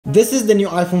This is the new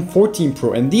iPhone 14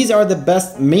 Pro, and these are the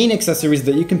best main accessories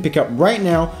that you can pick up right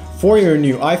now for your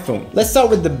new iPhone. Let's start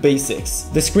with the basics.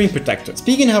 The screen protector.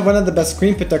 Speaking of one of the best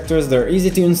screen protectors, they're easy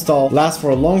to install, last for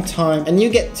a long time, and you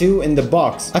get 2 in the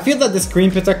box. I feel that the screen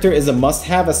protector is a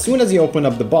must-have as soon as you open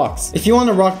up the box. If you want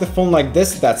to rock the phone like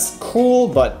this, that's cool,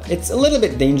 but it's a little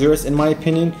bit dangerous in my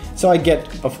opinion, so I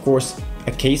get, of course,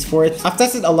 a case for it. I've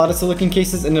tested a lot of silicone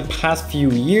cases in the past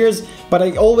few years, but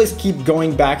I always keep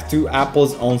going back to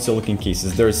Apple's own silicone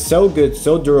cases. They're so good,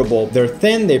 so durable. They're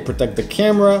thin, they protect the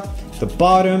camera, the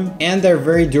bottom, and they're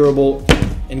very durable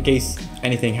in case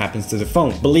anything happens to the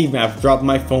phone. Believe me, I've dropped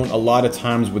my phone a lot of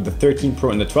times with the 13 Pro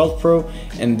and the 12 Pro,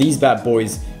 and these bad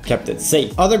boys kept it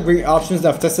safe. Other great options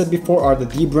that I've tested before are the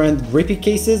D-brand grippy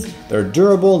cases. They're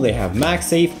durable, they have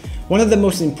MagSafe. One of the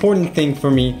most important things for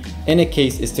me in a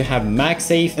case is to have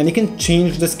MagSafe, and you can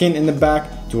change the skin in the back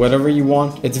to whatever you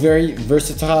want. It's very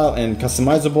versatile and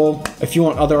customizable if you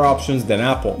want other options than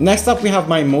Apple. Next up, we have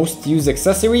my most used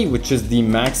accessory, which is the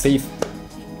MagSafe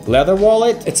leather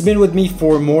wallet. It's been with me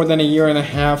for more than a year and a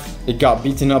half. It got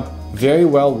beaten up very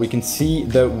well. We can see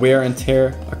the wear and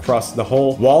tear across the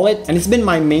whole wallet, and it's been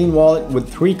my main wallet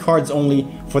with 3 cards only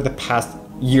for the past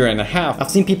year and a half. I've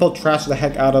seen people trash the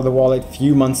heck out of the wallet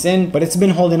few months in, but it's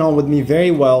been holding on with me very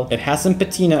well. It has some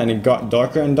patina and it got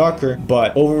darker and darker,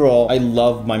 but overall, I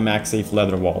love my MagSafe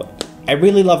leather wallet. I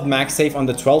really loved MagSafe on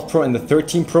the 12 Pro and the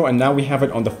 13 Pro, and now we have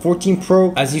it on the 14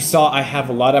 Pro. As you saw, I have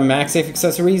a lot of MagSafe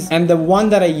accessories, and the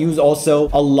one that I use also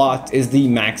a lot is the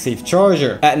MagSafe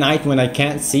charger. At night when I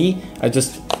can't see, I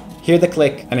just hear the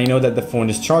click and I know that the phone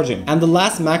is charging. And the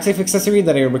last MagSafe accessory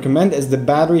that I recommend is the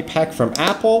battery pack from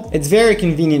Apple. It's very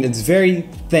convenient, it's very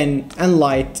thin and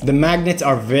light. The magnets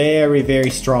are very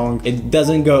strong. It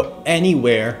doesn't go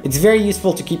anywhere. It's very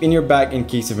useful to keep in your bag in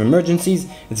case of emergencies.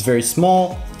 It's very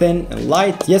small, thin and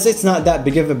light. Yes, it's not that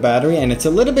big of a battery and it's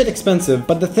a little bit expensive,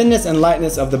 but the thinness and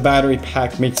lightness of the battery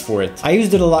pack makes for it. I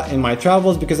used it a lot in my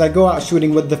travels because I go out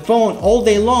shooting with the phone all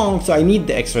day long, so I need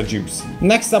the extra juice.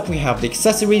 Next up, we have the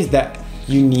accessories that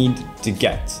you need to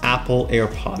get. Apple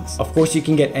AirPods. Of course, you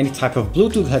can get any type of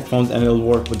Bluetooth headphones and it'll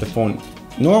work with the phone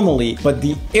normally, but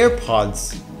the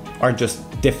AirPods are just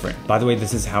different. By the way,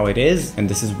 this is how it is, and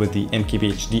this is with the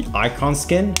MKBHD icon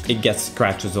skin. It gets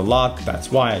scratches a lot,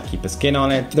 that's why I keep a skin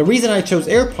on it. The reason I chose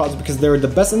AirPods because they're the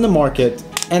best in the market,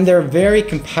 and they're very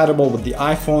compatible with the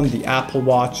iPhone, the Apple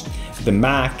Watch, the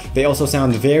Mac. They also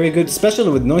sound very good,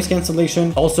 especially with noise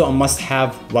cancellation. Also a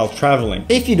must-have while traveling.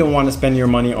 If you don't want to spend your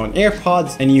money on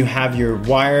AirPods and you have your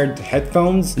wired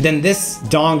headphones, then this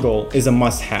dongle is a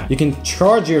must-have. You can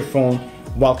charge your phone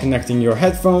while connecting your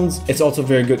headphones. It's also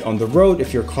very good on the road.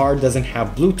 If your car doesn't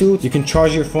have Bluetooth, you can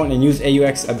charge your phone and use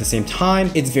AUX at the same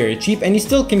time. It's very cheap and you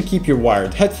still can keep your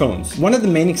wired headphones. One of the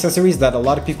main accessories that a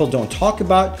lot of people don't talk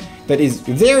about that is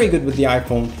very good with the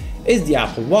iPhone is the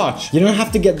Apple Watch. You don't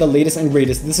have to get the latest and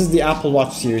greatest. This is the Apple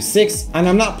Watch Series 6, and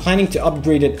I'm not planning to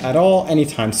upgrade it at all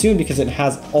anytime soon because it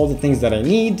has all the things that I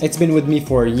need. It's been with me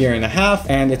for a year and a half,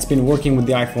 and it's been working with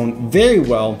the iPhone very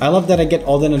well. I love that I get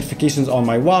all the notifications on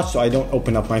my watch, so I don't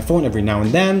open up my phone every now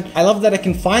and then. I love that I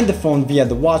can find the phone via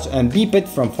the watch and beep it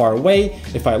from far away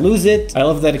if I lose it. I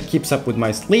love that it keeps up with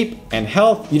my sleep and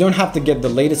health. You don't have to get the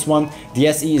latest one. The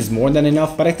SE is more than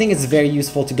enough, but I think it's very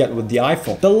useful to get with the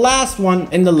iPhone. The last one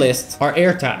in the list are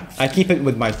AirTags. I keep it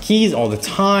with my keys all the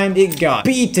time. It got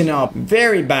beaten up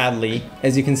very badly,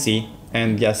 as you can see.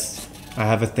 And yes, I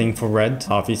have a thing for red,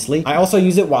 obviously. I also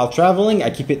use it while traveling. I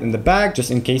keep it in the bag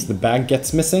just in case the bag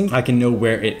gets missing. I can know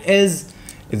where it is.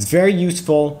 It's very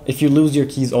useful if you lose your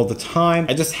keys all the time.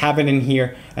 I just have it in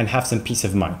here and have some peace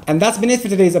of mind. And that's been it for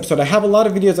today's episode. I have a lot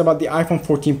of videos about the iPhone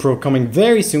 14 Pro coming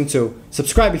very soon, so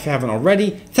subscribe if you haven't already.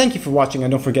 Thank you for watching,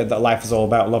 and don't forget that life is all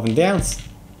about love and dance.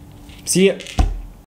 See ya.